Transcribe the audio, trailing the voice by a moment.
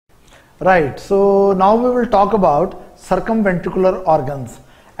Right, so now we will talk about circumventricular organs.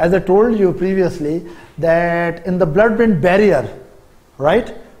 As I told you previously that in the blood-brain barrier,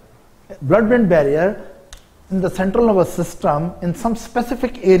 right, blood-brain barrier in the central nervous system in some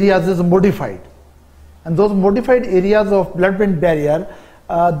specific areas is modified, and those modified areas of blood-brain barrier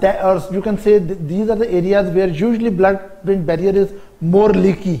you can say these are the areas where usually blood-brain barrier is more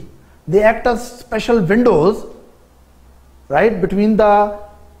leaky. They act as special windows, right, between the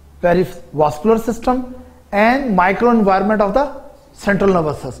perivascular system and microenvironment of the central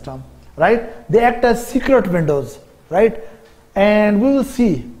nervous system, right. They act as secret windows, right, and we will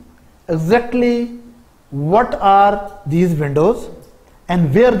see exactly what are these windows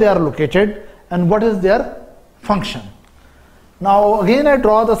and where they are located and what is their function. Now again I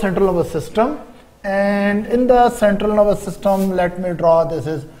draw the central nervous system, and in the central nervous system let me draw, this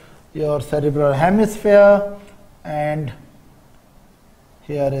is your cerebral hemisphere, and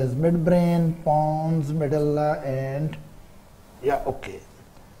here is midbrain, pons, medulla, and yeah, okay,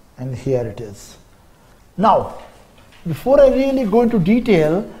 and here it is. Now before I really go into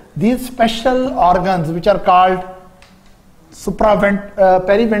detail, these special organs which are called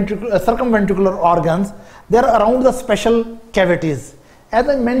circumventricular organs, they are around the special cavities. As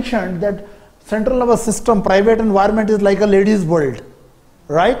I mentioned that central nervous system private environment is like a lady's world,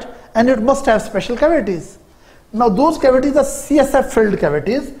 right, and it must have special cavities. Now those cavities are CSF filled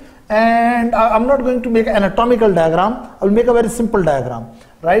cavities, and I'm not going to make an anatomical diagram, I will make a very simple diagram,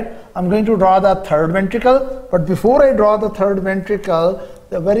 right. I'm going to draw the third ventricle, but before I draw the third ventricle,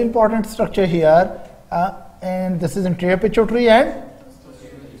 the very important structure here, and this is anterior pituitary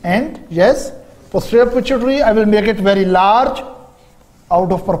and yes, posterior pituitary. I will make it very large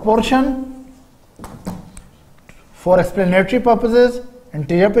out of proportion for explanatory purposes.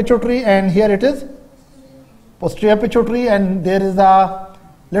 Anterior pituitary, and here it is posterior pituitary, and there is a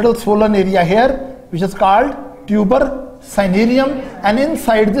little swollen area here which is called tuber cinereum, and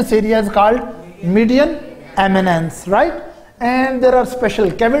inside this area is called median eminence, right, and there are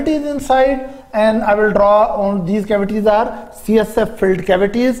special cavities inside, and I will draw on these cavities are CSF filled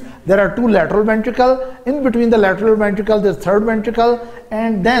cavities. There are two lateral ventricle, in between the lateral ventricle there is third ventricle,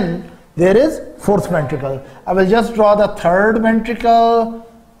 and then there is fourth ventricle. I will just draw the third ventricle.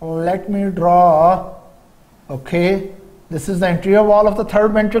 Let me draw, okay, this is the anterior wall of the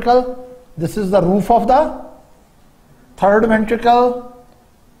third ventricle, this is the roof of the third ventricle,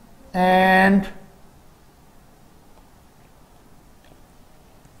 and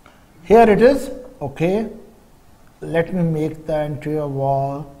here it is, okay, let me make the anterior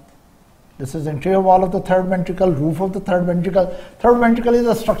wall. This is anterior wall of the third ventricle, roof of the third ventricle. Third ventricle is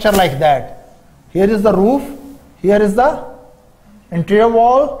a structure like that. Here is the roof, here is the anterior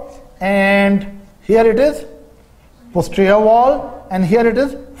wall, and here it is posterior wall, and here it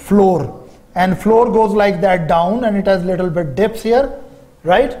is floor, and floor goes like that down, and it has little bit dips here,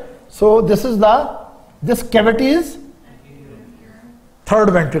 right. So this is this cavity is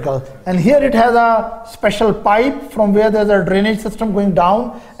third ventricle, and here it has a special pipe from where there is a drainage system going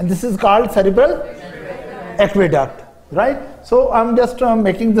down, and this is called cerebral aqueduct, right. So I'm just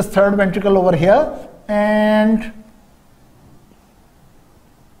making this third ventricle over here, and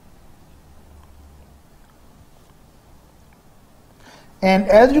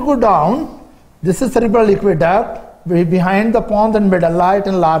as you go down, this is cerebral aqueduct, behind the pons and medulla it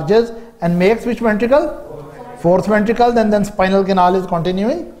enlarges and makes which ventricle? Fourth ventricle, then spinal canal is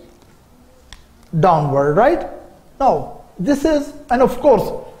continuing downward, right. Now this is, and of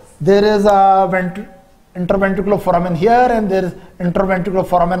course there is a interventricular foramen here, and there is interventricular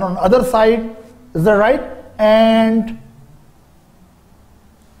foramen on other side, is that right, and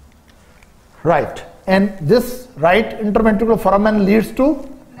right, and this right interventricular foramen leads to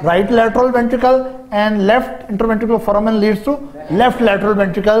right lateral ventricle, and left interventricular foramen leads to left lateral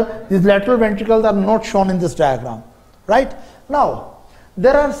ventricle. These lateral ventricles are not shown in this diagram, right. Now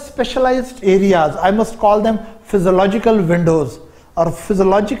there are specialized areas, I must call them physiological windows, or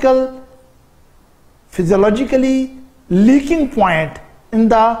physiologically leaking point in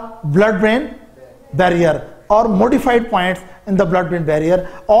the blood-brain barrier, or modified points in the blood-brain barrier.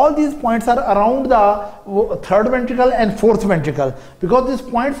 All these points are around the third ventricle and fourth ventricle. Because these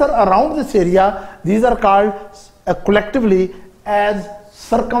points are around this area, these are called collectively as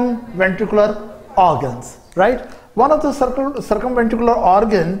circumventricular organs, right. One of the circumventricular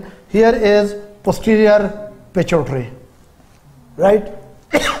organ here is posterior pituitary, right.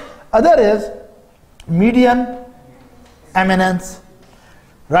 Other is median eminence,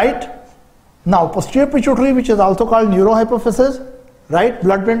 right. Now posterior pituitary, which is also called neurohypophysis, right,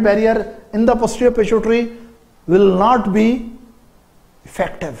 blood-brain barrier in the posterior pituitary will not be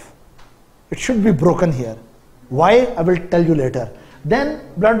effective, it should be broken here. Why? I will tell you later. Then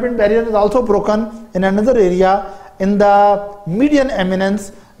blood-brain barrier is also broken in another area, in the median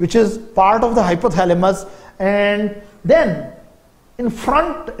eminence, which is part of the hypothalamus, and then in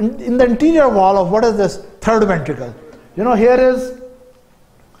front, in the interior wall of what is this? Third ventricle. You know, here is,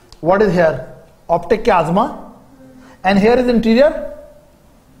 what is here? Optic chiasma, and here is interior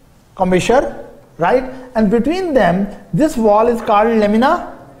commissure, right? And between them, this wall is called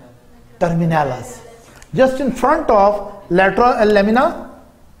lamina terminalis. Just in front of lateral lamina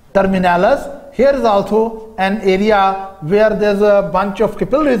terminalis, here is also an area where there's a bunch of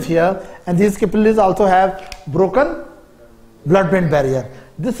capillaries here, and these capillaries also have broken blood-brain barrier.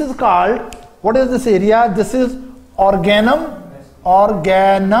 This is called, what is this area? This is organum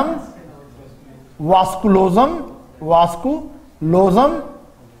vasculosum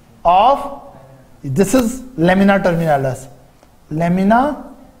of, this is lamina terminalis.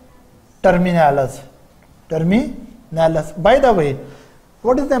 By the way,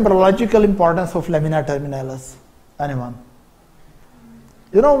 what is the embryological importance of lamina terminalis? Anyone?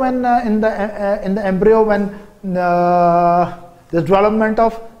 You know, when in the embryo, when the development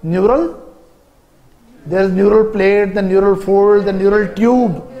of neural, there is neural plate, the neural fold, the neural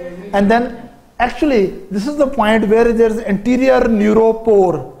tube, and then actually this is the point where there is anterior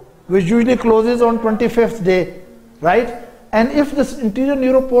neuropore, which usually closes on 25th day, right? And if this anterior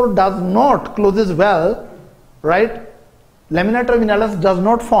neuropore does not closes well, right, lamina terminalis does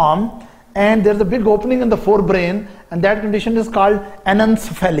not form, and there is a big opening in the forebrain, and that condition is called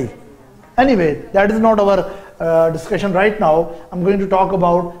anencephaly. Anyway, that is not our discussion right now. I'm going to talk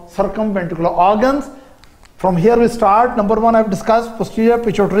about circumventricular organs. From here we start. Number one, I've discussed posterior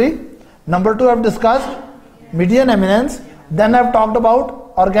pituitary. Number two, I've discussed median eminence. Then I've talked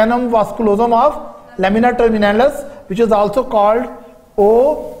about organum vasculosum of lamina terminalis, which is also called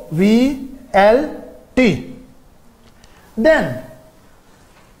OVLT. Then,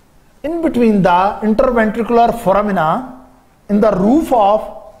 in between the interventricular foramina, in the roof of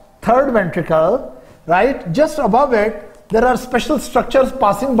third ventricle, right, just above it, there are special structures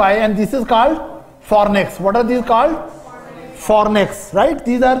passing by, and this is called fornix. What are these called? Fornix, right?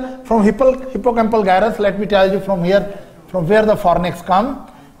 These are from hippocampal gyrus. Let me tell you from here, from where the fornix come.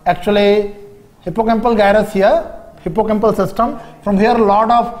 Actually, hippocampal gyrus here, hippocampal system. From here, a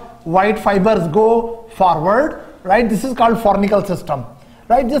lot of white fibers go forward, right? This is called fornical system,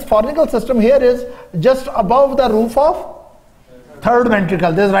 right? This fornical system here is just above the roof of third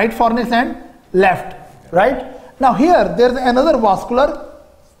ventricle. There is right fornix and left, right? Now here, there is another vascular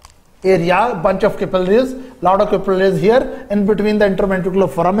area, bunch of capillaries, lot of capillaries here in between the interventricular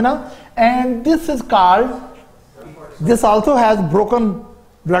foramina, and this is called, this also has broken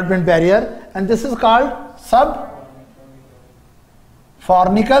blood-brain barrier, and this is called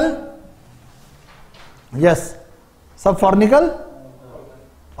subfornical, yes, subfornical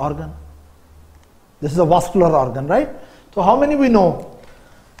organ. This is a vascular organ, right? So how many we know?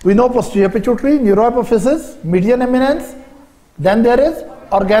 We know posterior pituitary, neuroepiphysis, median eminence, then there is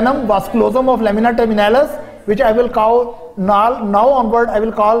organum vasculosum of lamina terminalis, which I will call now onward I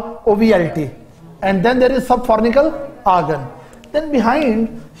will call OVLT, and then there is subfornical organ. Then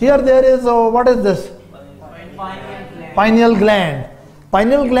behind here there is what is this? Pineal gland.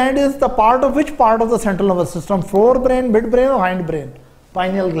 Pineal gland is the part of which part of the central nervous system? Forebrain, midbrain, or hindbrain?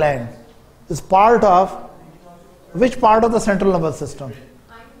 Pineal gland is part of which part of the central nervous system?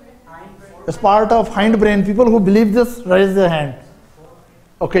 It's part of hindbrain. People who believe this, raise their hand.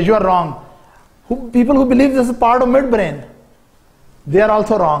 Okay, you are wrong. People who believe this is part of midbrain, they are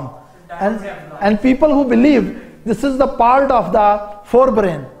also wrong. And people who believe this is the part of the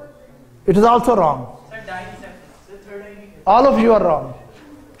forebrain, it is also wrong. All of you are wrong.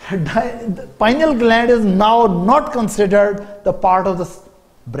 The pineal gland is now not considered the part of the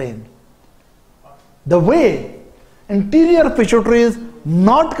brain. The way anterior pituitary is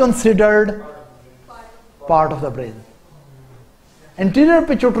not considered part of the brain. Anterior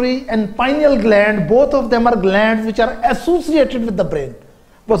pituitary and pineal gland, both of them are glands which are associated with the brain.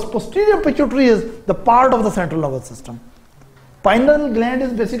 But posterior pituitary is the part of the central nervous system. Pineal gland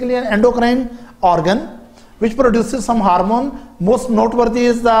is basically an endocrine organ which produces some hormone. Most noteworthy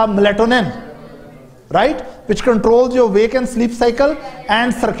is the melatonin, right? Which controls your wake and sleep cycle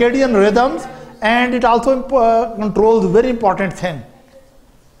and circadian rhythms, and it also controls very important thing.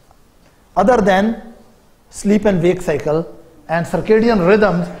 Other than sleep and wake cycle and circadian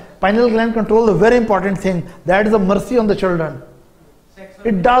rhythms, pineal gland controls a very important thing, that is the mercy on the children.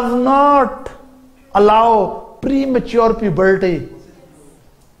 It does not allow premature puberty.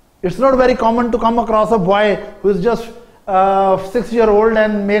 It's not very common to come across a boy who is just 6-year-old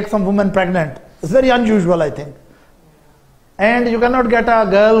and make some woman pregnant. It's very unusual, I think. And you cannot get a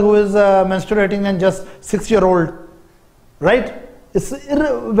girl who is menstruating and just 6-year-old, right? It's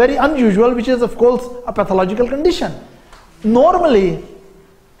very unusual, which is of course a pathological condition. Normally,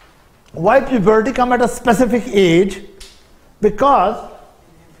 why puberty come at a specific age? Because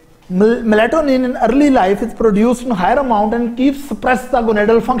melatonin in early life is produced in higher amount and keeps suppress the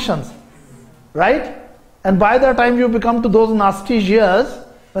gonadal functions, right? And by the time you become to those nasty years,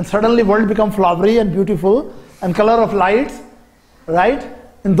 when suddenly world become flowery and beautiful and color of lights, right?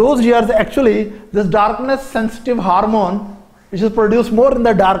 In those years, actually, this darkness sensitive hormone, which is produced more in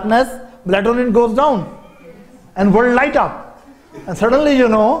the darkness, melatonin goes down and world light up. And suddenly you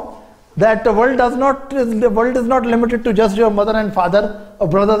know that the world is not limited to just your mother and father or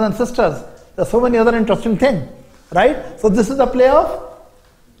brothers and sisters. There are so many other interesting things, right? So this is the play of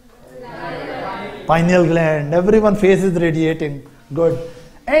pineal gland. Everyone's face is radiating. Good.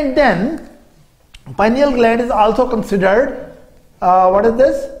 And then pineal gland is also considered what is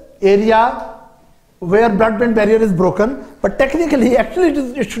this? Area where blood-brain barrier is broken. But technically, actually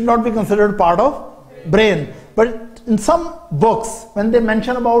it should not be considered part of brain. But in some books, when they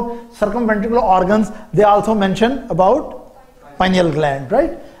mention about circumventricular organs, they also mention about pineal gland,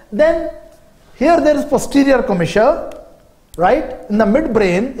 right? Then here there is posterior commissure, right? In the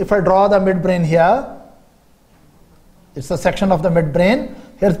midbrain, if I draw the midbrain here, it's a section of the midbrain.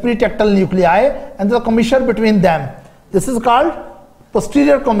 Here's pretectal nuclei and the commissure between them. This is called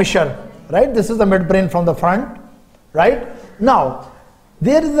posterior commissure, right? This is the midbrain from the front, right? Now,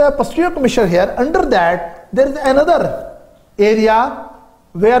 there is a posterior commissure here. Under that, there is another area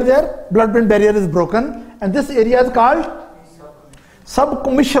where their blood-brain barrier is broken, and this area is called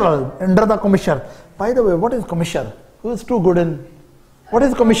subcommissural, under the commissure. By the way, what is commissure? Who is too good in? What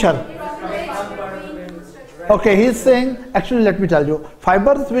is commissure? Okay, he is saying, actually let me tell you,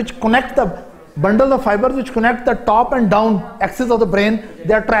 fibers which connect the, bundle of fibers which connect the top and down axis of the brain,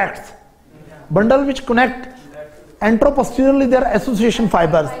 they are tracts. Bundle which connect anteroposteriorly, they are association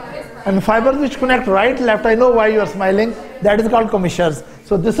fibers. And fibers which connect right, left, I know why you are smiling, that is called commissures.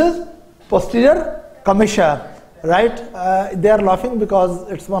 So this is posterior commissure, right? They are laughing because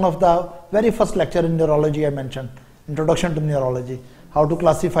it's one of the very first lecture in neurology I mentioned, introduction to neurology, how to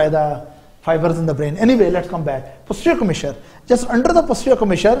classify the fibers in the brain. Anyway, let's come back. Posterior commissure. Just under the posterior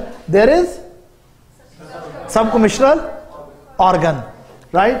commissure, there is subcommissural organ,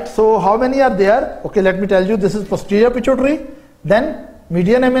 right? So how many are there? Okay, let me tell you, this is posterior pituitary, then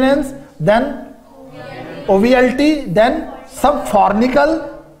median eminence, then OVLT, then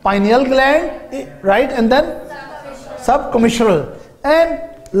subfornical pineal gland, right? And then subcommissural. And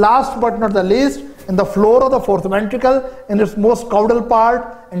last but not the least, in the floor of the fourth ventricle, in its most caudal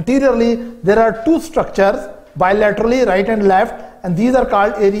part, anteriorly, there are two structures, bilaterally, right and left, and these are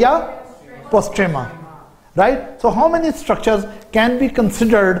called area postrema, right? So how many structures can be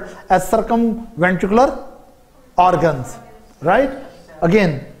considered as circumventricular organs, right?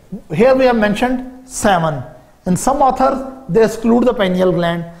 Again, here we have mentioned 7. In some authors, they exclude the pineal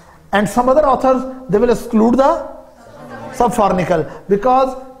gland, and some other authors, they will exclude the subfornical,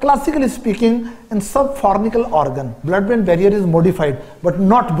 because classically speaking, in subfornical organ, blood-brain barrier is modified but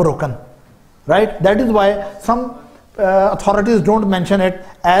not broken, right? That is why some authorities don't mention it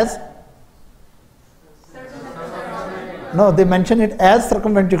as, no, they mention it as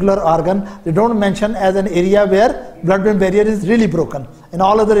circumventricular organ. They don't mention as an area where blood-brain barrier is really broken. In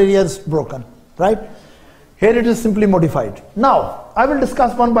all other areas broken, right? Here it is simply modified. Now, I will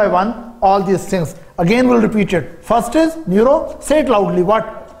discuss one by one all these things. Again, we'll repeat it. First is neuro, say it loudly,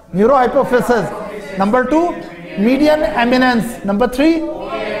 what? Neurohypophysis. Number 2, median eminence. Number 3,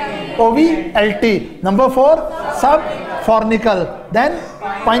 OVLT. Number 4, subfornical. Then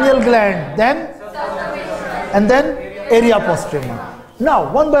pineal gland. Then, and then area postrema.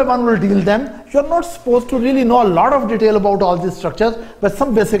 Now, one by one we'll deal them. You are not supposed to really know a lot of detail about all these structures, but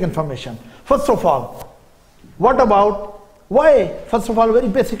some basic information. First of all, what about, why, first of all, very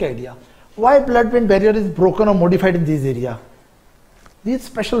basic idea. Why blood-brain barrier is broken or modified in these areas? These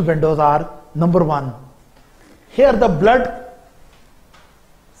special windows are, number 1, here the blood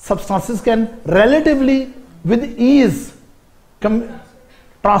substances can relatively with ease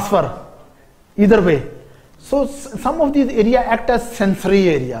transfer either way. So some of these areas act as sensory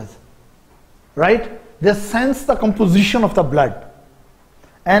areas, right? They sense the composition of the blood.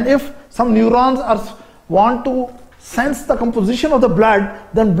 And if some neurons want to sense the composition of the blood,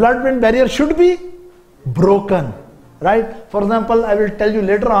 then blood-brain barrier should be broken, right? For example, I will tell you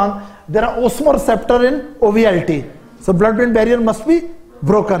later on, there are osmoreceptor in OVLT. So blood-brain barrier must be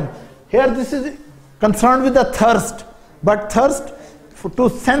broken. Here this is concerned with the thirst. But thirst, to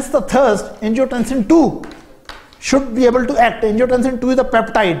sense the thirst, angiotensin 2 should be able to act. Angiotensin 2 is a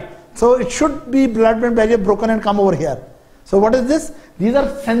peptide. So it should be blood-brain barrier broken and come over here. So what is this? These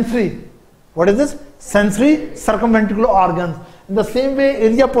are sensory. What is this? Sensory circumventricular organs. In the same way,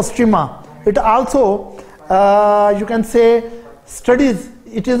 area postrema, it also, you can say, studies,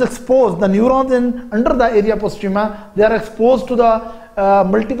 it is exposed, the neurons under the area postrema, they are exposed to the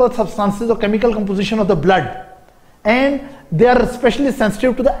multiple substances or chemical composition of the blood. And they are especially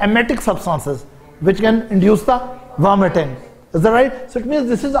sensitive to the emetic substances, which can induce the vomiting. Is that right? So it means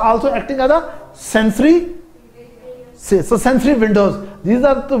this is also acting as a sensory, so sensory windows. These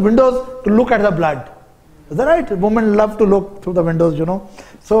are the windows to look at the blood. Is that right? Women love to look through the windows, you know.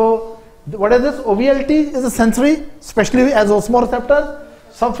 So what is this? OVLT is a sensory, especially as osmoreceptors.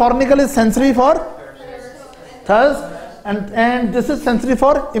 Subfornical is sensory for thirst, and this is sensory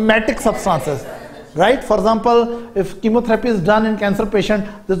for emetic substances, right? For example, if chemotherapy is done in cancer patient,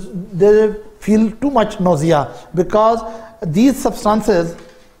 they feel too much nausea because these substances,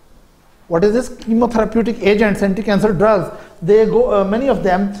 what is this? Chemotherapeutic agents, anti-cancer drugs, they go, many of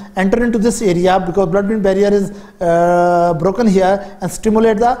them enter into this area because blood-brain barrier is broken here and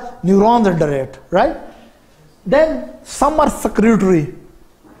stimulate the neurons under it, right? Then some are secretory,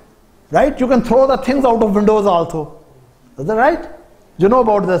 right? You can throw the things out of windows also. Is that right? You know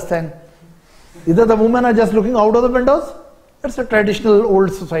about this thing. Either the women are just looking out of the windows. It's a traditional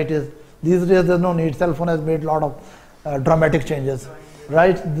old societies. These days there's no need. Cell phone has made a lot of dramatic changes,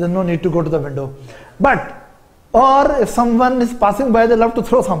 right? There's no need to go to the window. But, or if someone is passing by, they love to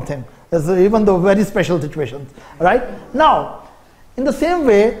throw something. Even though very special situations, right? Now, in the same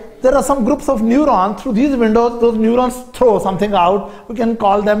way, there are some groups of neurons through these windows. Those neurons throw something out. We can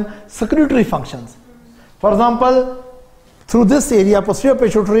call them secretory functions. For example, through this area, posterior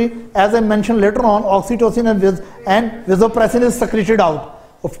pituitary, as I mentioned later on, oxytocin and vasopressin is secreted out.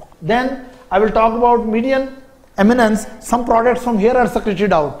 Then I will talk about median eminence. Some products from here are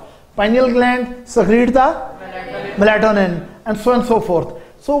secreted out. Pineal gland secrete the melatonin, and so on and so forth.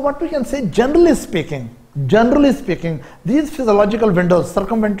 So what we can say, generally speaking, these physiological windows,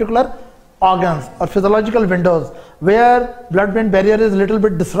 circumventricular organs or physiological windows where blood-brain barrier is a little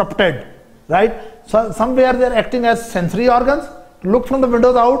bit disrupted, right? So somewhere they are acting as sensory organs, look from the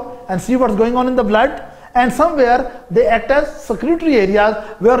windows out and see what's going on in the blood, and somewhere they act as secretory areas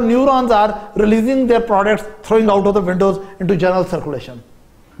where neurons are releasing their products, throwing out of the windows into general circulation.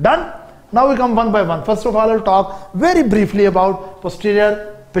 Done? Now we come one by one. First of all, I'll talk very briefly about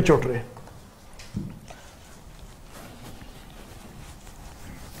posterior pituitary.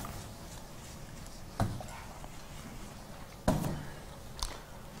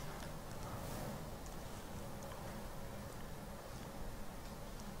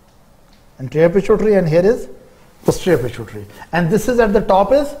 Anterior pituitary, and here is posterior pituitary. And this is at the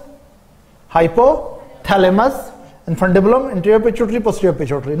top is hypothalamus, infundibulum, anterior pituitary, posterior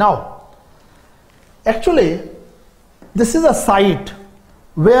pituitary. Now, actually, this is a site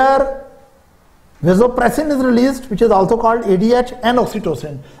where vasopressin is released, which is also called ADH, and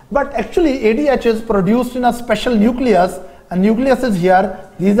oxytocin. But actually, ADH is produced in a special nucleus, and nucleus is here.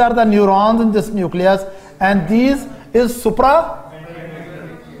 These are the neurons in this nucleus, and these is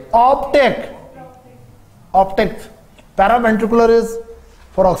optic. Paraventricular is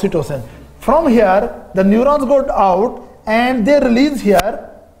for oxytocin. From here, the neurons go out and they release here.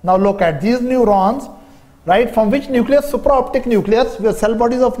 Now look at these neurons, right? From which nucleus? Supraoptic nucleus, where cell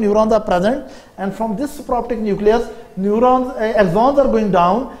bodies of neurons are present. And from this supraoptic nucleus, neurons, axons are going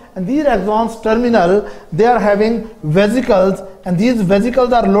down, and these axons terminal, they are having vesicles, and these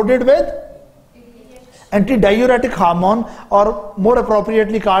vesicles are loaded with antidiuretic hormone, or more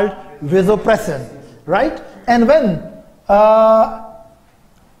appropriately called vasopressin, right? And when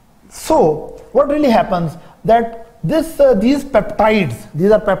so what really happens that these peptides,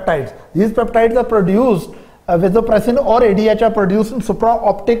 these are produced, vasopressin or ADH are produced in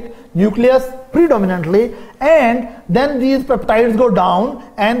supraoptic nucleus predominantly, and then these peptides go down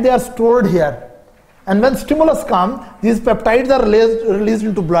and they are stored here, and when stimulus comes, these peptides are released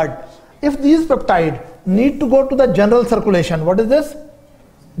into blood. If these peptides need to go to the general circulation, what is this?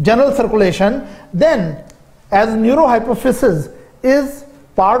 General circulation, then as neurohypophysis is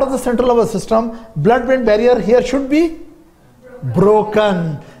part of the central nervous system, blood-brain barrier here should be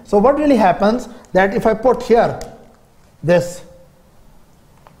broken. So what really happens that if I put here this,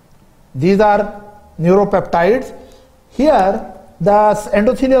 these are neuropeptides, here the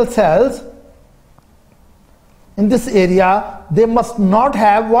endothelial cells in this area, they must not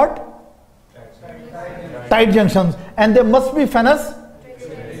have what? Tight junctions, and they must be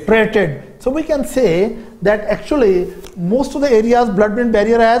fenestrated. So we can say that actually most of the areas blood-brain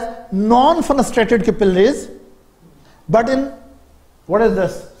barrier has non-fenestrated capillaries, but in, what is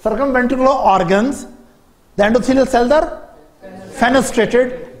this, circumventricular organs, the endothelial cells are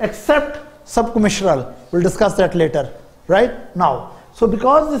fenestrated except subcommissural. We'll discuss that later, right? Now, so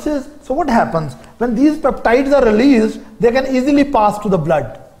because this is, so what happens? When these peptides are released, they can easily pass to the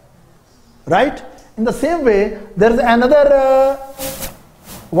blood, right? In the same way, there is another,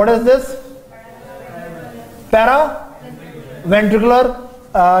 what is this?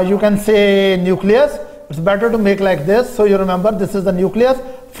 Paraventricular, you can say nucleus. It's better to make like this, so you remember this is the nucleus.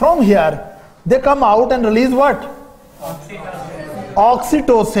 From here, they come out and release what?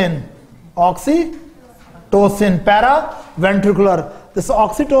 Oxytocin. Oxytocin, paraventricular. This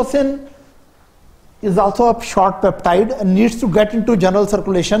oxytocin is also a short peptide and needs to get into general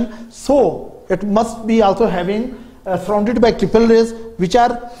circulation, so it must be also having surrounded by capillaries which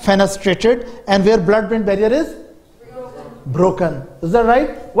are fenestrated and where blood-brain barrier is broken. Is that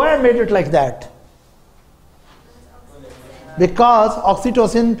right? Why I made it like that? Because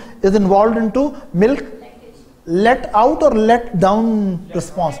oxytocin is involved into milk let out or let down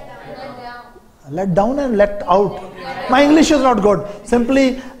response. Let down and let out. My English is not good.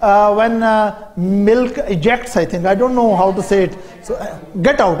 Simply when milk ejects, I think. I don't know how to say it. So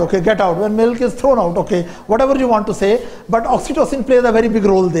get out, okay, get out. When milk is thrown out, okay, whatever you want to say. But oxytocin plays a very big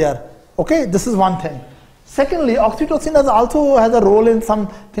role there. Okay, this is one thing. Secondly, oxytocin also has a role in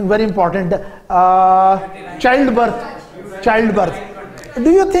something very important. Childbirth. Do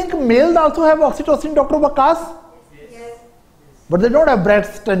you think males also have oxytocin, Dr. Bakas? Yes. But they don't have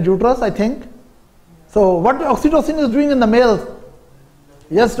breast and uterus, I think. So what oxytocin is doing in the males?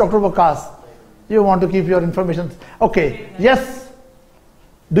 Yes, Dr. Bakas. You want to keep your information. Okay, yes.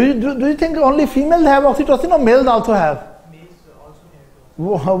 Do you think only females have oxytocin or males also have? Males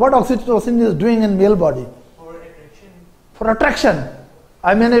also have. What oxytocin is doing in male body? For attraction. For attraction.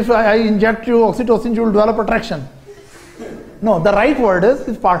 I mean, if I inject you oxytocin, you will develop attraction. No, the right word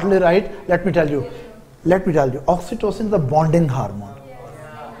is partly right. Let me tell you. Oxytocin is a bonding hormone.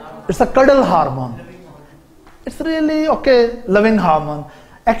 It's a cuddle hormone. It's really, okay, loving hormone.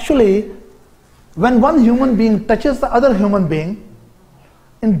 Actually, when one human being touches the other human being,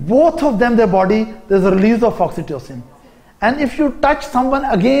 in both of them, their body, there's a release of oxytocin. And if you touch someone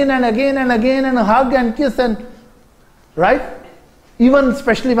again and again and again and hug and kiss and, right? Even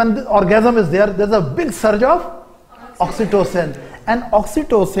especially when the orgasm is there, there's a big surge of oxytocin. And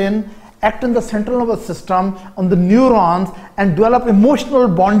oxytocin act in the central nervous system on the neurons and develop emotional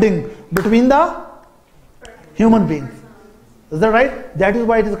bonding between the human beings. Is that right? That is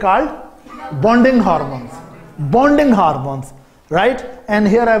why it is called bonding hormones. Bonding hormones, right? And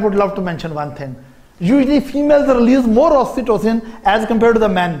here I would love to mention one thing. Usually females release more oxytocin as compared to the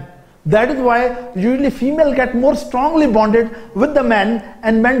men. That is why usually females get more strongly bonded with the men,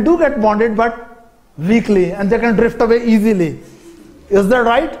 and men do get bonded but weakly, and they can drift away easily. Is that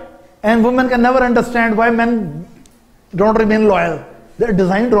right? And women can never understand why men don't remain loyal. They're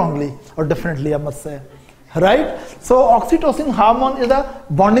designed wrongly or differently, I must say. Right? So oxytocin hormone is a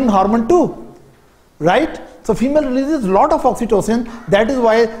bonding hormone too. Right? So female releases a lot of oxytocin. That is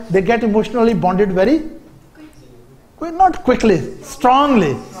why they get emotionally bonded very not quickly,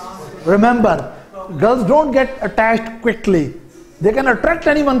 strongly. Remember, girls don't get attached quickly. They can attract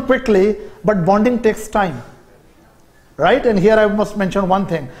anyone quickly, but bonding takes time. Right? And here I must mention one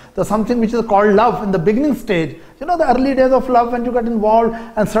thing. There's something which is called love in the beginning stage. You know, the early days of love when you get involved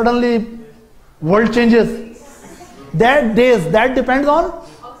and suddenly world changes. That depends on,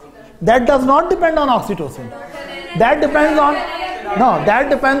 that does not depend on oxytocin. That depends on, that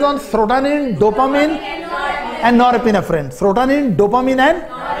depends on serotonin, dopamine and norepinephrine. Serotonin, dopamine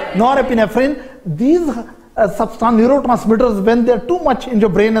and norepinephrine. These neurotransmitters, when they're too much in your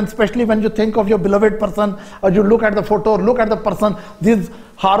brain, and especially when you think of your beloved person or you look at the photo or look at the person, these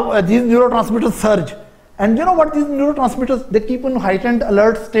neurotransmitters surge. And you know what these neurotransmitters, they keep in heightened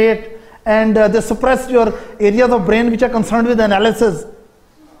alert state, and they suppress your areas of brain which are concerned with analysis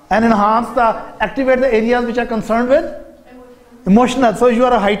and activate the areas which are concerned with emotional. So you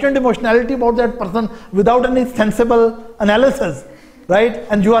are a heightened emotionality about that person without any sensible analysis, right?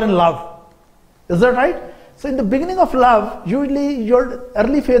 And you are in love. Is that right? So in the beginning of love, usually your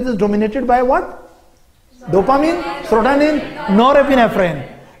early phase is dominated by what? Dopamine, serotonin, norepinephrine.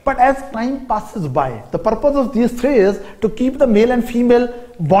 But as time passes by, the purpose of these three is to keep the male and female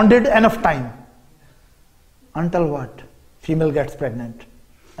bonded enough time. Until what? Female gets pregnant.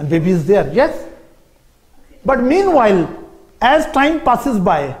 And baby is there. Yes? But meanwhile, as time passes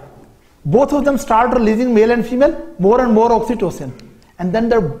by, both of them start releasing, male and female, more and more oxytocin. And then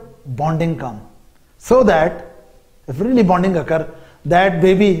their bonding comes. So that if really bonding occur, that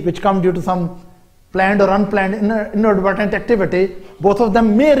baby which come due to some planned or unplanned inadvertent activity, both of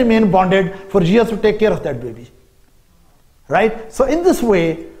them may remain bonded for years to take care of that baby. Right? So in this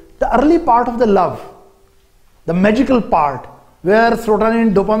way, the early part of the love, the magical part, where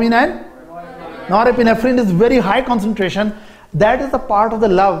serotonin, dopamine and norepinephrine is very high concentration, that is the part of the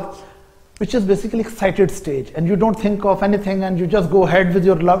love which is basically excited stage, and you don't think of anything and you just go ahead with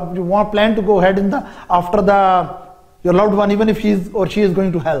your love. You plan to go ahead in the after your loved one, even if he is or she is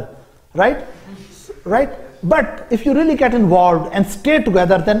going to hell, right? But if you really get involved and stay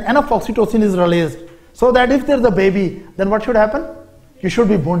together, then enough oxytocin is released so that if there's a baby, then what should happen? You should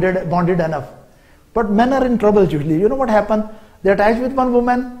be bonded enough. But men are in trouble usually. You know what happened? They attach with one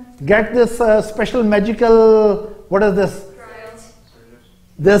woman, get this special magical, what is this?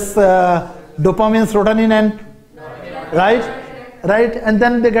 This dopamine, serotonin, and right, and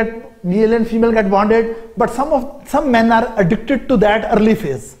then they get male and female get bonded. But some men are addicted to that early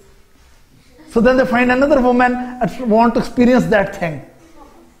phase. So then they find another woman and want to experience that thing,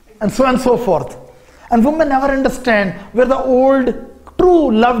 and so forth. And women never understand where the old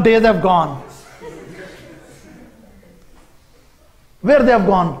true love days have gone, where they have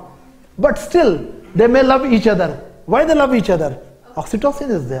gone. But still, they may love each other. Why they love each other? Oxytocin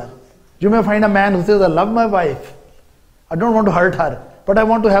is there. You may find a man who says, I love my wife. I don't want to hurt her, but I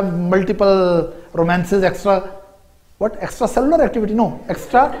want to have multiple romances, extracellular activity? No,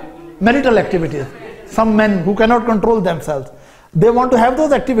 extra marital activities. Some men who cannot control themselves, they want to have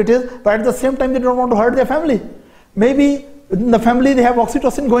those activities, but at the same time they don't want to hurt their family. Maybe in the family they have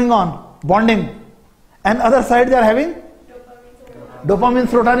oxytocin going on, bonding, and other side they are having dopamine,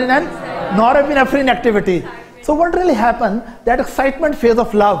 serotonin and norepinephrine activity. So what really happened, that excitement phase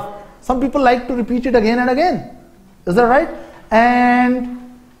of love, some people like to repeat it again and again. Is that right? And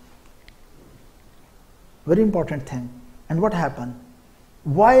very important thing. And what happened?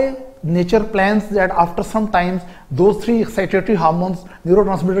 Why nature plans that after some times those three excitatory hormones,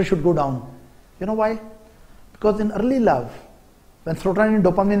 neurotransmitters should go down? You know why? Because in early love, when serotonin,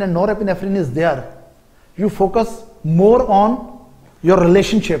 dopamine and norepinephrine is there, you focus more on your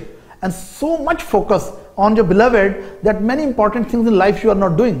relationship and so much focus on your beloved that many important things in life you are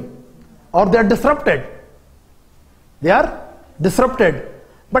not doing, or they are disrupted. They are disrupted.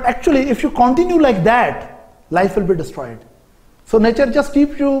 But actually, if you continue like that, life will be destroyed. So nature just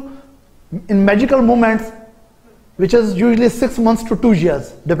keeps you in magical moments, which is usually 6 months to 2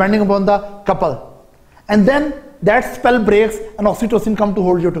 years, depending upon the couple. And then that spell breaks and oxytocin comes to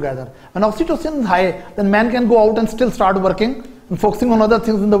hold you together. When oxytocin is high, then man can go out and still start working and focusing on other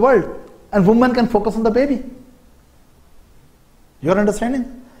things in the world. And woman can focus on the baby. You're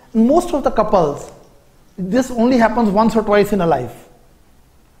understanding? In most of the couples, this only happens once or twice in a life.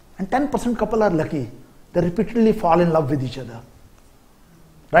 And 10% couple are lucky. They repeatedly fall in love with each other.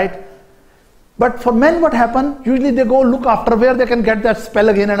 Right? But for men, what happens? Usually they go look after where they can get that spell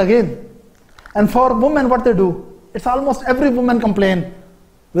again and again. And for women, what they do? It's almost every woman complain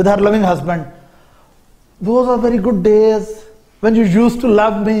with her loving husband. Those are very good days when you used to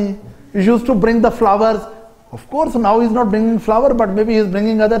love me. You used to bring the flowers. Of course, now he's not bringing flower, but maybe he's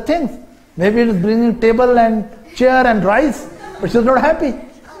bringing other things. Maybe he's bringing table and chair and rice, but she's not happy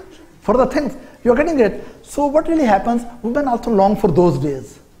for the things. You're getting it? So what really happens? Women also long for those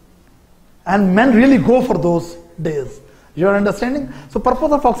days. And men really go for those days. You're understanding? So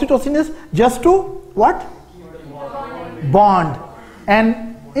purpose of oxytocin is just to what? Bond.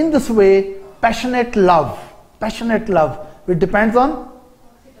 And in this way, passionate love, which depends on?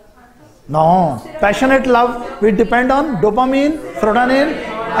 No. Passionate love will depend on dopamine, serotonin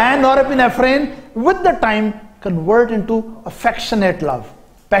and norepinephrine, with the time convert into affectionate love.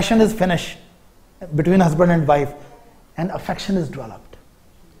 Passion is finished between husband and wife, and affection is developed,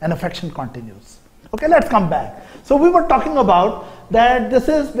 and affection continues. Okay, let's come back. So we were talking about that this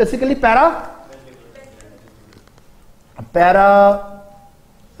is basically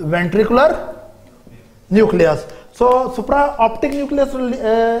paraventricular nucleus. So supraoptic nucleus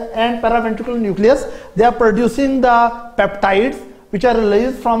and paraventricular nucleus, they are producing the peptides which are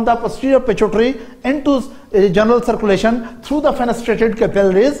released from the posterior pituitary into general circulation through the fenestrated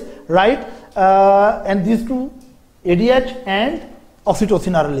capillaries, right? And these two, ADH and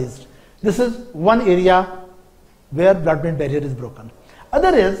oxytocin, are released. This is one area where blood-brain barrier is broken.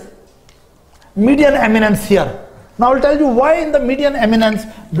 Other is median eminence here. Now I will tell you why in the median eminence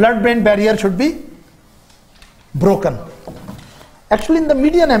blood-brain barrier should be broken. Actually, in the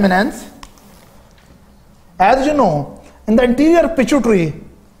median eminence, as you know, in the anterior pituitary,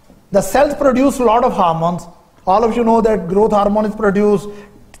 the cells produce a lot of hormones. All of you know that growth hormone is produced,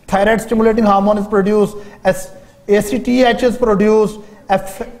 thyroid stimulating hormone is produced, ACTH is produced,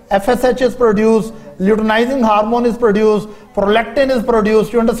 FSH is produced, luteinizing hormone is produced, prolactin is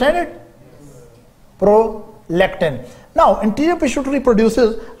produced. You understand it? Prolactin. Now, anterior pituitary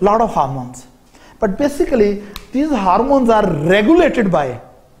produces a lot of hormones. But basically, these hormones are regulated by,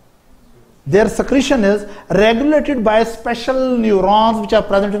 their secretion is regulated by special neurons which are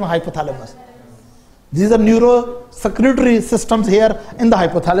present in the hypothalamus. These are neurosecretory systems here in the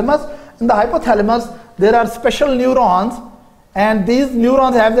hypothalamus. In the hypothalamus, there are special neurons, and these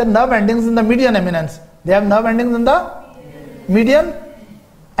neurons have their nerve endings in the median eminence. They have nerve endings in the median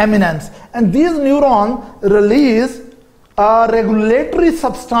eminence. And these neurons release regulatory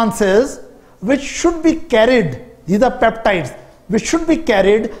substances which should be carried, these are peptides, which should be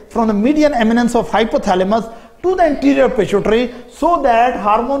carried from the median eminence of hypothalamus to the anterior pituitary, so that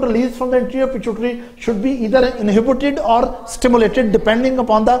hormone release from the anterior pituitary should be either inhibited or stimulated depending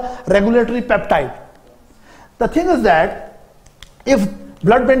upon the regulatory peptide. The thing is that if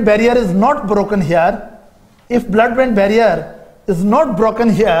blood-brain barrier is not broken here,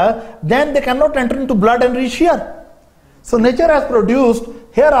 then they cannot enter into blood and reach here. So nature has produced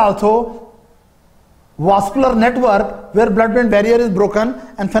here also vascular network where blood-brain barrier is broken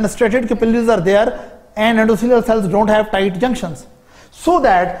and fenestrated capillaries are there, and endothelial cells don't have tight junctions, so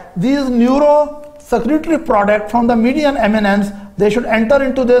that these neurosecretory product from the median eminence, they should enter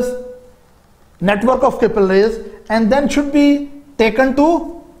into this network of capillaries and then should be taken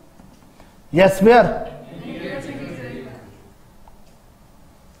to, yes, where?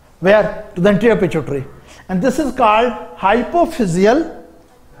 Where? To the anterior pituitary. And this is called hypophyseal,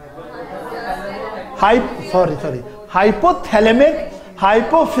 hypothalamic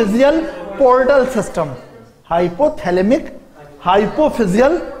hypophyseal portal system. Hypothalamic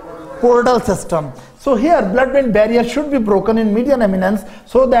hypophyseal portal system. So here blood-brain barrier should be broken in median eminence,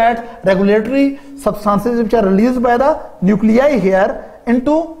 so that regulatory substances which are released by the nuclei here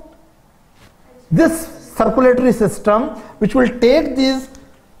into this circulatory system, which will take these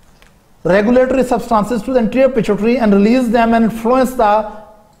regulatory substances to the anterior pituitary and release them and influence the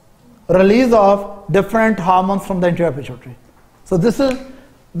release of different hormones from the anterior pituitary. So this is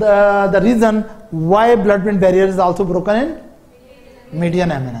the reason why blood-brain barrier is also broken in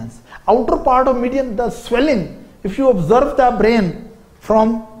median eminence. Outer part of median, the swelling, if you observe the brain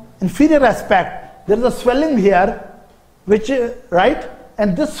from inferior aspect, there is a swelling here, which, right?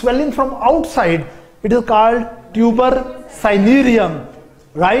 And this swelling from outside, it is called tuber cinereum,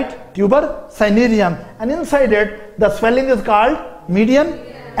 right? Tuber cinereum. And inside it, the swelling is called median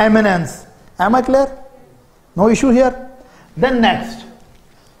eminence. Am I clear? No issue here. Then next,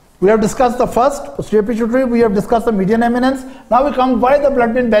 we have discussed the first, posterior pituitary, we have discussed the median eminence. Now we come why the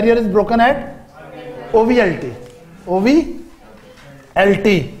blood-brain barrier is broken at OVLT.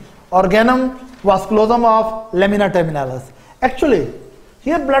 OVLT, organum vasculosum of lamina terminalis. Actually,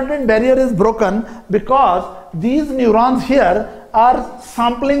 here blood-brain barrier is broken because these neurons here are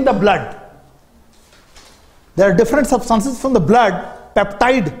sampling the blood. There are different substances from the blood,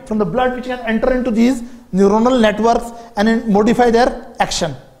 peptide from the blood, which can enter into these neuronal networks and modify their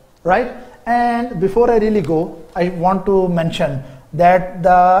action, right? And before I really go, I want to mention that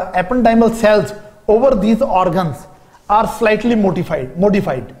the ependymal cells over these organs are slightly modified.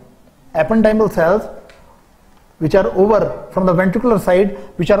 Ependymal cells which are over from the ventricular side,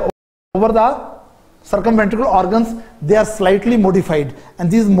 which are over the circumventricular organs, they are slightly modified,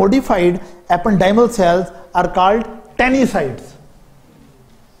 and these modified ependymal cells are called tanycytes.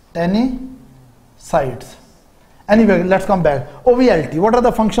 Anyway, let's come back. OVLT. What are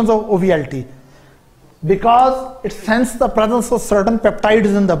the functions of OVLT? Because it senses the presence of certain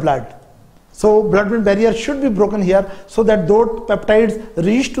peptides in the blood. So blood-brain barrier should be broken here, so that those peptides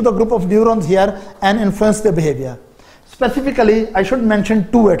reach to the group of neurons here and influence their behavior. Specifically, I should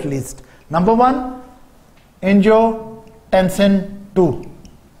mention two at least. Number one, angiotensin 2.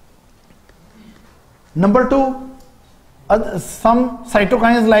 Number two, some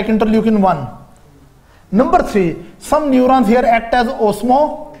cytokines like interleukin 1. Number 3, some neurons here act as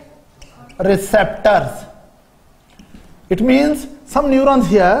osmoreceptors. It means some neurons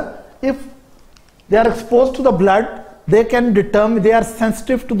here, if they are exposed to the blood, they can determine, they are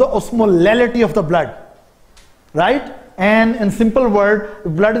sensitive to the osmolality of the blood, right? And in simple word,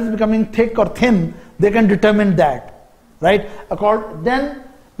 if blood is becoming thick or thin, they can determine that, right? Then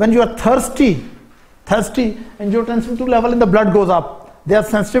when you are thirsty, angiotensin 2 level in the blood goes up. They are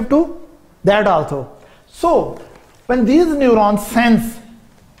sensitive to that also. So when these neurons sense,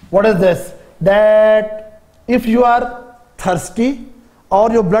 what is this? That if you are thirsty or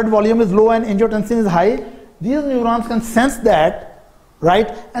your blood volume is low and angiotensin is high, these neurons can sense that right?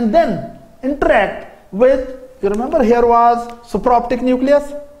 And then interact with, you remember here was supraoptic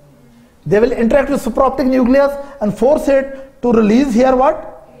nucleus? They will interact with supraoptic nucleus and force it to release here what?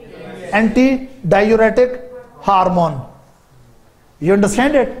 Anti-diuretic hormone. You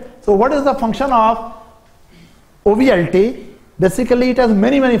understand it? So what is the function of OVLT? Basically it has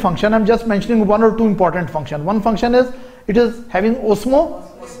many functions. I'm just mentioning one or two important functions. One function is it is having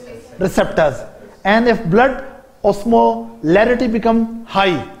osmoreceptors, and if blood osmolarity become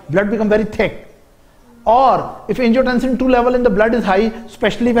high, blood become very thick, or if angiotensin 2 level in the blood is high,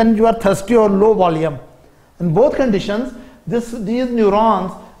 especially when you are thirsty or low volume, in both conditions these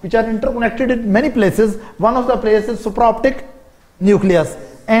neurons which are interconnected in many places, one of the places is supraoptic nucleus,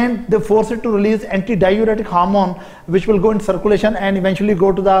 and they force it to release anti-diuretic hormone which will go in circulation and eventually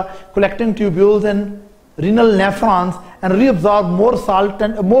go to the collecting tubules and renal nephrons and reabsorb more salt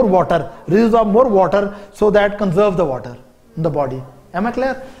and more water, so that conserve the water in the body. Am I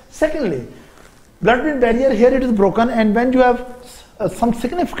clear? Secondly, blood-brain barrier here it is broken, and when you have some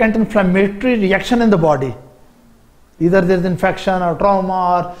significant inflammatory reaction in the body, either there is infection or trauma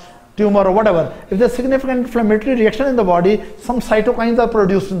or tumor or whatever, if there is significant inflammatory reaction in the body, some cytokines are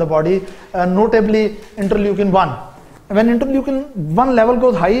produced in the body, notably interleukin 1. When interleukin 1 level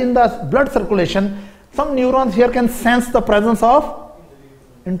goes high in the blood circulation, some neurons here can sense the presence of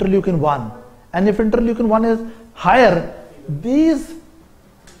interleukin 1, and if interleukin 1 is higher, these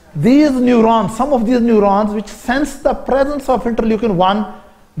neurons, some of these neurons which sense the presence of interleukin 1,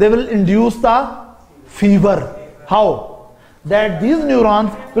 they will induce the fever. How? That these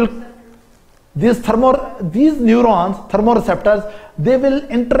neurons will, these thermoreceptors, they will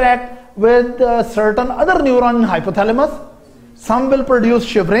interact with certain other neuron in hypothalamus. Some will produce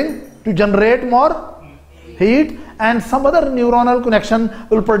shivering to generate more heat, and some other neuronal connection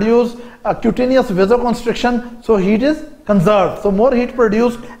will produce cutaneous vasoconstriction, so heat is conserved. So more heat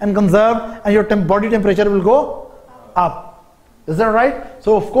produced and conserved, and your body temperature will go up. Is that right?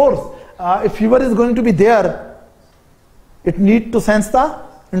 So of course, if fever is going to be there, it needs to sense the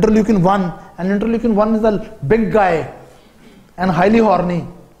interleukin 1, and interleukin 1 is a big guy and highly horny,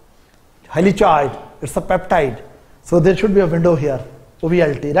 highly charged. It's a peptide. So there should be a window here,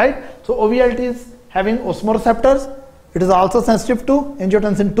 OVLT, right? So OVLT is having osmoreceptors. It is also sensitive to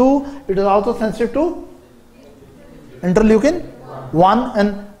angiotensin 2. It is also sensitive to interleukin 1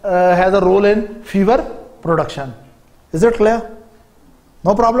 and has a role in fever production. Is it clear?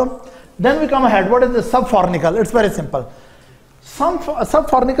 No problem. Then we come ahead. What is the subfornical? It's very simple. Some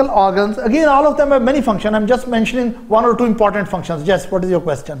subfornical organs, again all of them have many functions. I'm just mentioning one or two important functions. Yes, what is your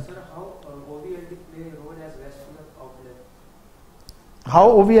question? Sir, how OVLT play a role as vascular outlet? How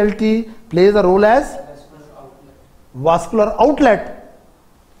OVLT plays a role as vascular outlet?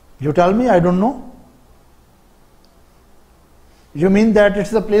 You tell me, I don't know. You mean that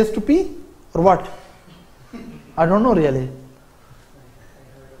it's a place to pee or what? I don't know really.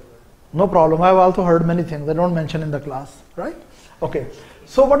 No problem. I've also heard many things I don't mention in the class, right? Okay.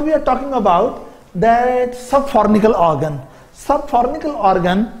 So what we are talking about, that subfornical organ. Subfornical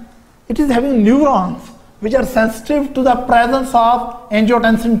organ, it is having neurons which are sensitive to the presence of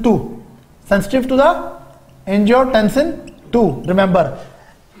angiotensin 2. Sensitive to the angiotensin 2. Remember,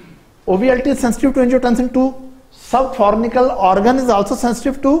 OVLT is sensitive to angiotensin 2. Subfornical organ is also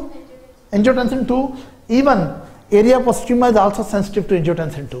sensitive to angiotensin 2. Even area postrema is also sensitive to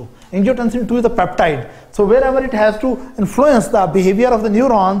angiotensin 2. Angiotensin 2 is a peptide. So wherever it has to influence the behavior of the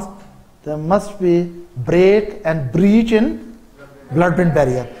neurons, there must be break and breach in blood-brain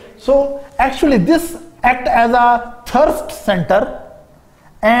barrier. So actually this acts as a thirst center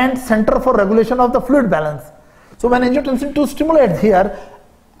and center for regulation of the fluid balance. So when angiotensin 2 stimulates here,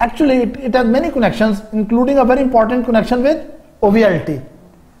 actually it has many connections, including a very important connection with OVLT.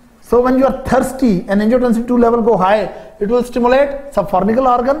 So when you are thirsty and angiotensin 2 level go high, it will stimulate subfornical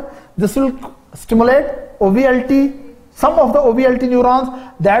organ. This will stimulate OVLT, some of the OVLT neurons,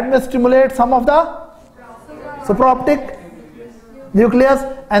 that may stimulate some of the supraoptic nucleus,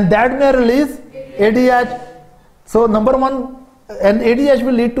 and that may release ADH. So number one, and ADH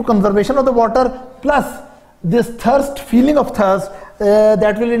will lead to conservation of the water, plus this thirst, feeling of thirst,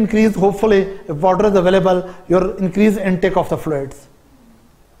 that will increase, hopefully, if water is available, your increased intake of the fluids.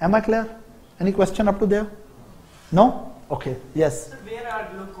 Am I clear? Any question up to there? No? Okay, yes. So where are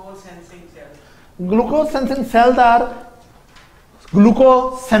glucose sensing cells? Glucose sensing cells are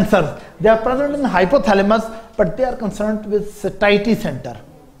glucose sensors. They are present in the hypothalamus, but they are concerned with satiety center.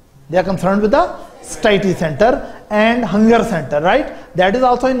 They are concerned with the satiety center and hunger center, right? That is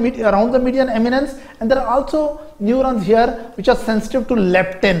also in around the median eminence, and there are also neurons here which are sensitive to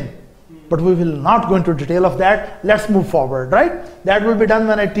leptin. but we will not go into detail of that. Let's move forward, right? That will be done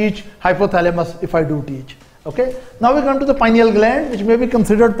when I teach hypothalamus, if I do teach. Okay, now we come to the pineal gland, which may be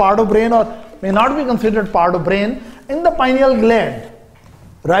considered part of brain or may not be considered part of brain. In the pineal gland,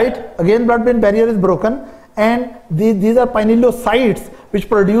 right, again blood-brain barrier is broken, and these are pinealocytes which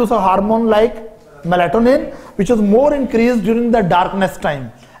produce a hormone like melatonin, which is more increased during the darkness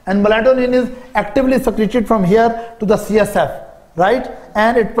time, and melatonin is actively secreted from here to the CSF, right,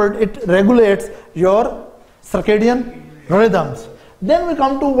 and it regulates your circadian rhythms. Then we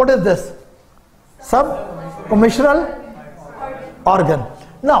come to, what is this? Subcommissural organ.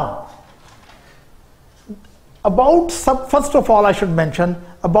 Now, first of all I should mention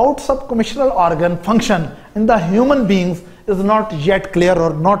about subcommissural organ function in the human beings is not yet clear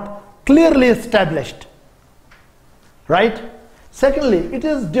or not clearly established, right? Secondly, it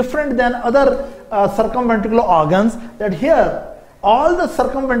is different than other circumventricular organs, that here all the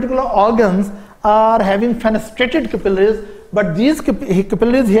circumventricular organs are having fenestrated capillaries, but these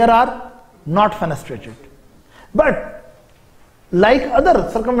capillaries here are not fenestrated. But like other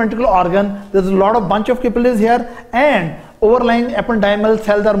circumventricular organ, there is a lot of bunch of capillaries here, and overlying ependymal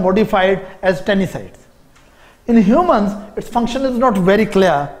cells are modified as tenocytes. In humans, its function is not very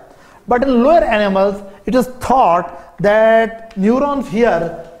clear, but in lower animals, it is thought that neurons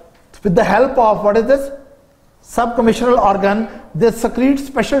here, with the help of, what is this? Subcommissural organ, they secrete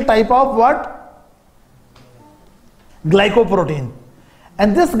special type of what? Glycoprotein.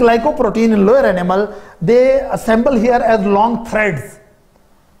 And this glycoprotein in lower animal, they assemble here as long threads.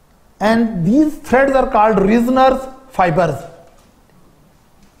 And these threads are called Reisner's fibers.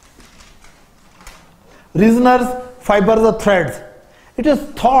 Reisner's fibers or threads. It is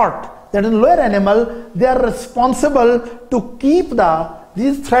thought that in lower animal, they are responsible to keep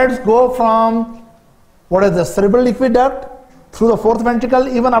these threads go from, what is the cerebral liquid duct through the fourth ventricle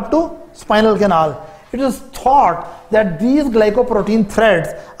even up to spinal canal. It is thought that these glycoprotein threads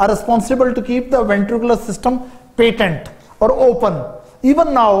are responsible to keep the ventricular system patent or open.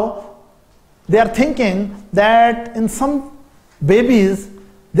 Even now, they are thinking that in some babies,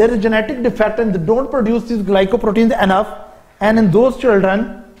 there is genetic defect and they don't produce these glycoproteins enough, and in those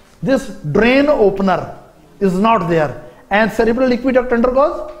children, this drain opener is not there, and cerebral liquid duct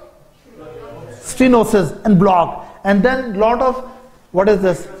undergoes stenosis and block, and then lot of, what is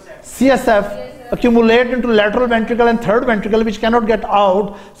this, CSF accumulate into lateral ventricle and third ventricle, which cannot get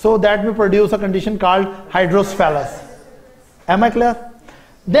out, so that may produce a condition called hydrocephalus. Am I clear?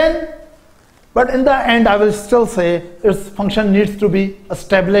 Then, but in the end, I will still say its function needs to be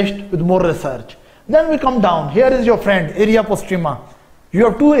established with more research. Then we come down. Here is your friend, area postrema. You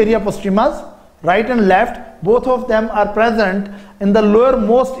have two area postremas, right and left. Both of them are present in the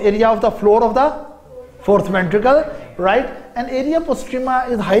lowermost area of the floor of the fourth ventricle, right? And area postrema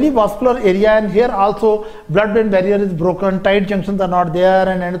is highly vascular area, and here also blood-brain barrier is broken, tight junctions are not there,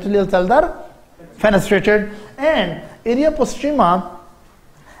 and endothelial cells are fenestrated. And area postrema,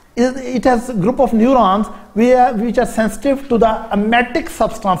 it has a group of neurons which are sensitive to the emetic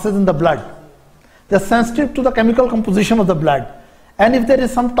substances in the blood. They are sensitive to the chemical composition of the blood. And if there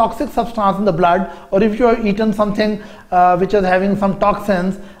is some toxic substance in the blood, or if you have eaten something which is having some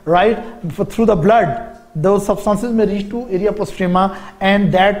toxins, right, through the blood, those substances may reach to area postrema,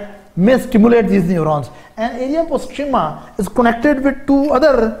 and that may stimulate these neurons. And area postrema is connected with two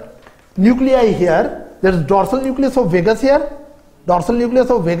other nuclei here. There is dorsal nucleus of vagus here,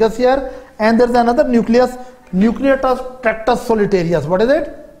 and there is another nucleus, nucleus tractus solitarius. What is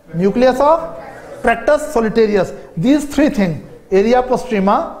it? Nucleus of tractus solitarius. These three things, area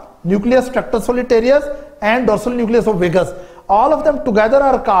postrema, nucleus tractus solitarius, and dorsal nucleus of vagus, all of them together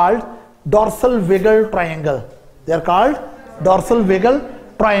are called dorsal vagal triangle. They are called dorsal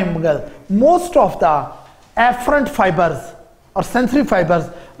vagal triangle. Most of the afferent fibers or sensory fibers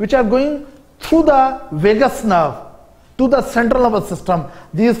which are going through the vagus nerve to the central nervous system,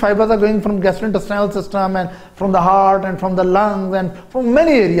 these fibers are going from gastrointestinal system and from the heart and from the lungs and from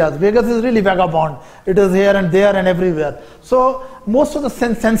many areas. Vagus is really vagabond. It is here and there and everywhere. So most of the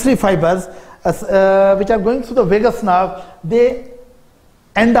sensory fibers which are going through the vagus nerve, they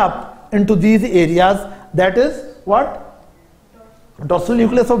end up into these areas. That is what? Dorsal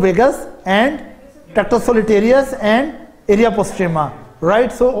nucleus of vagus and tractus solitarius and area postrema,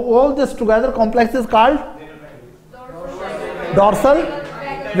 right? So all this together complex is called dorsal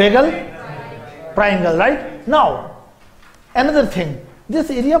vagal triangle, right? Now, another thing, this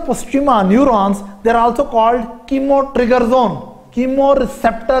area postrema neurons, they are also called chemotrigger zone,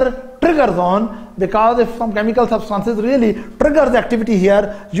 chemoreceptor trigger zone, because if some chemical substances really triggers activity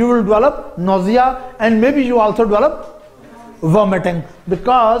here, you will develop nausea, and maybe you also develop vomiting,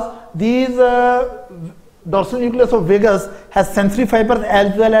 because these dorsal nucleus of vagus has sensory fibers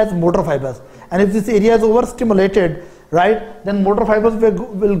as well as motor fibers, and if this area is overstimulated, right, then motor fibers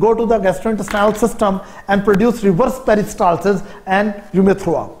will go to the gastrointestinal system and produce reverse peristalsis and you may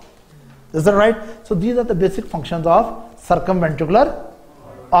throw up. Is that right? So these are the basic functions of circumventricular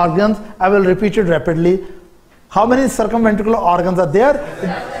organs. I will repeat it rapidly. How many circumventricular organs are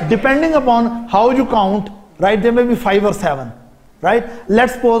there? Depending upon how you count, right, there may be 5 or 7, right?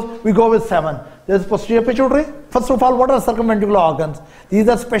 Let's suppose we go with 7. There is posterior pituitary. First of all, what are circumventricular organs? These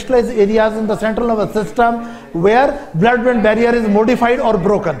are specialized areas in the central nervous system where blood-brain barrier is modified or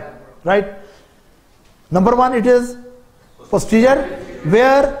broken, right? Number 1, it is posterior,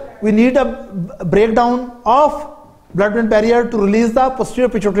 where we need a breakdown of blood-brain barrier to release the posterior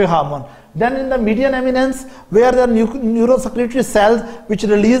pituitary hormone. Then in the median eminence, where the neurosecretory cells which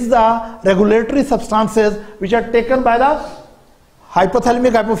release the regulatory substances which are taken by the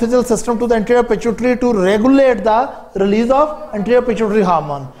hypothalamic hypophyseal system to the anterior pituitary to regulate the release of anterior pituitary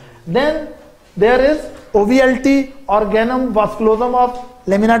hormone. Then there is OVLT, organum vasculosum of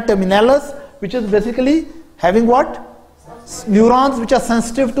lamina terminalis, which is basically having what? Neurons which are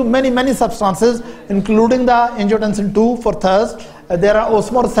sensitive to many substances, including the angiotensin II for thirst. There are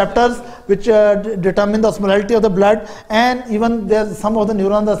osmoreceptors which determine the osmolality of the blood, and even there some of the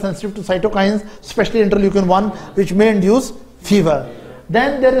neurons are sensitive to cytokines, especially interleukin 1, which may induce fever.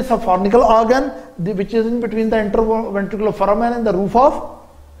 Then there is a fornical organ which is in between the interventricular foramen and the roof of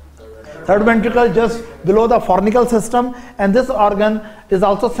third ventricle, just below the fornical system, and this organ is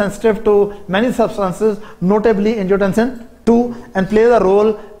also sensitive to many substances, notably angiotensin II, and plays a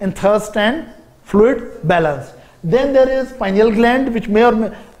role in thirst and fluid balance. Then there is pineal gland, which may or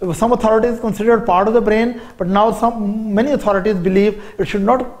may, some authorities considered part of the brain, but now many authorities believe it should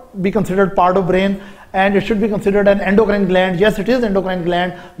not be considered part of brain, and it should be considered an endocrine gland. Yes, it is endocrine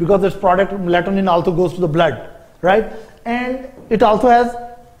gland because its product melatonin also goes to the blood, right? And it also has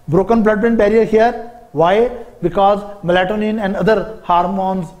broken blood-brain barrier here. Why? Because melatonin and other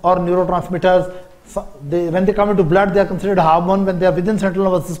hormones or neurotransmitters, when they come into blood, they are considered hormone. When they are within central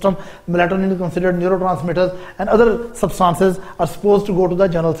nervous system, melatonin is considered neurotransmitters, and other substances are supposed to go to the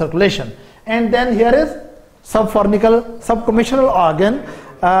general circulation. And then here is subcommissional organ.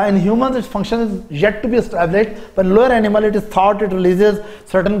 In humans, its function is yet to be established, but in lower animal, it is thought it releases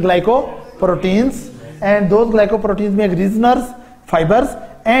certain glycoproteins, and those glycoproteins make reasoners, fibers,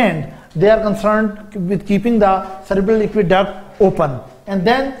 and they are concerned with keeping the cerebral liquid duct open. And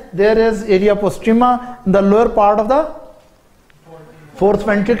then there is area postrema in the lower part of the fourth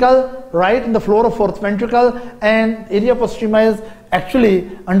ventricle, right, in the floor of fourth ventricle, and area postrema is actually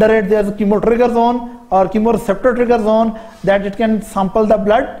under it. There is a chemotrigger zone or chemoreceptor trigger zone that it can sample the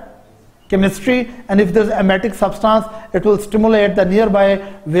blood chemistry, and if there is emetic substance, it will stimulate the nearby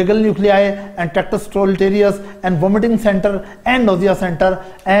vagal nuclei and tractus solitarius and vomiting center and nausea center,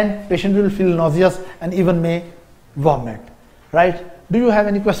 and patient will feel nauseous and even may vomit, right? Do you have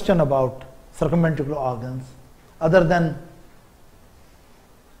any question about circumventricular organs other than?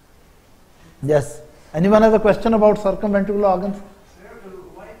 Yes. Anyone has a question about circumventricular organs?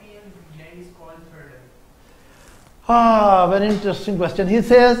 Why pineal gland is called third eye? Very interesting question. He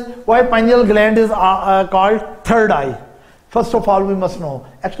says why pineal gland is called third eye. First of all, we must know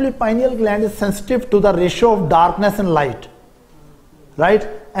actually pineal gland is sensitive to the ratio of darkness and light, right?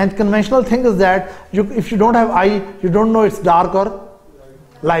 And conventional thing is that if you don't have eye, you don't know it's dark or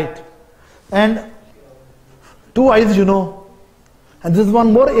light. And 2 eyes, you know, and this is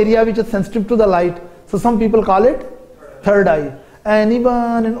one more area which is sensitive to the light, so some people call it third eye. And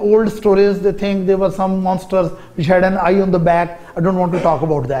even in old stories, they think there were some monsters which had an eye on the back. I don't want to talk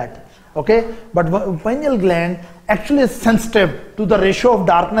about that, okay? But pineal gland actually is sensitive to the ratio of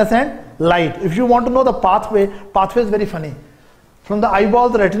darkness and light. If you want to know the pathway is very funny. From the eyeball,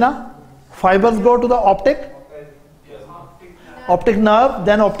 the retina, fibers go to the optic nerve,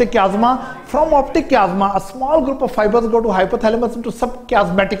 then optic chiasma. From optic chiasma, a small group of fibers go to hypothalamus into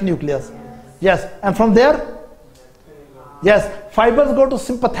subchiasmatic nucleus. Yes, and from there, yes, fibers go to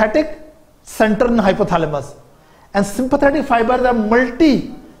sympathetic center in hypothalamus. And sympathetic fibers are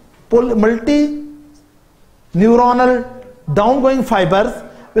multi neuronal downgoing fibers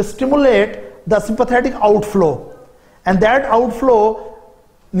which stimulate the sympathetic outflow. And that outflow,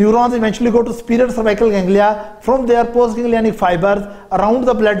 neurons eventually go to superior cervical ganglia. From there, postganglionic fibers around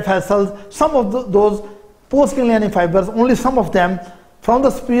the blood vessels. Some of those postganglionic fibers, only some of them, from the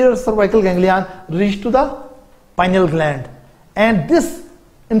superior cervical ganglion reach to the pineal gland. And this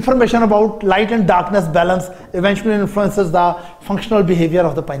information about light and darkness balance eventually influences the functional behavior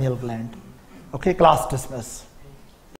of the pineal gland. Okay, class dismiss.